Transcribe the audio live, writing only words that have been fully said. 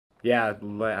Yeah,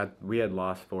 we had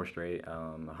lost four straight.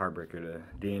 A heartbreaker to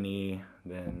D&E,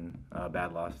 then a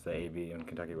bad loss to AB and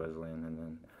Kentucky Wesleyan, and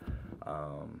then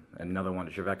another one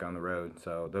to Trevecca on the road.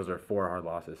 So those are four hard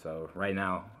losses. So right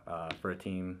now, for a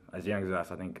team as young as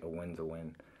us, I think a win's a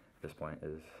win at this point,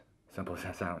 as simple as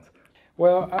that sounds.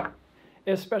 Well,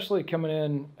 especially coming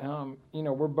in,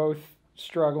 we're both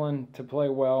struggling to play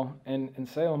well, and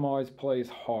Salem always plays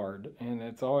hard, and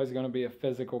it's always going to be a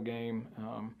physical game.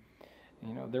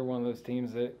 They're one of those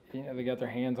teams that they got their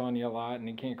hands on you a lot, and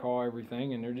you can't call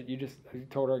everything. And you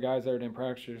told our guys there in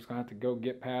practice, you're just gonna have to go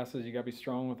get passes. You got to be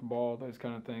strong with the ball, those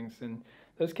kind of things. And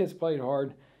those kids played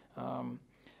hard. Um,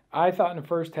 I thought in the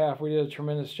first half we did a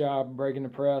tremendous job breaking the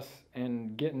press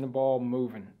and getting the ball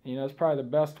moving. It's probably the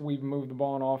best we've moved the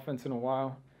ball on offense in a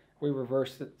while. We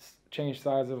reversed it, changed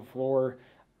sides of the floor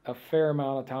a fair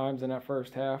amount of times in that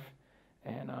first half,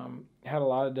 and had a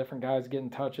lot of different guys getting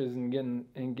touches and getting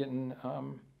getting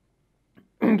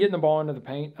the ball into the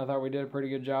paint. I thought we did a pretty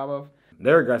good job of.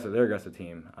 They're aggressive. They're aggressive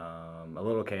team. A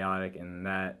little chaotic, and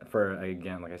that for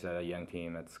again, like I said, a young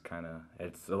team. It's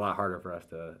a lot harder for us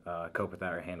to cope with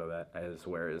that or handle that, as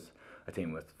whereas a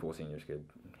team with full seniors could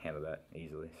handle that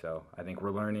easily. So I think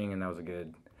we're learning, and that was a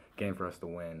good game for us to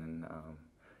win, and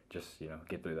just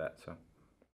get through that. So.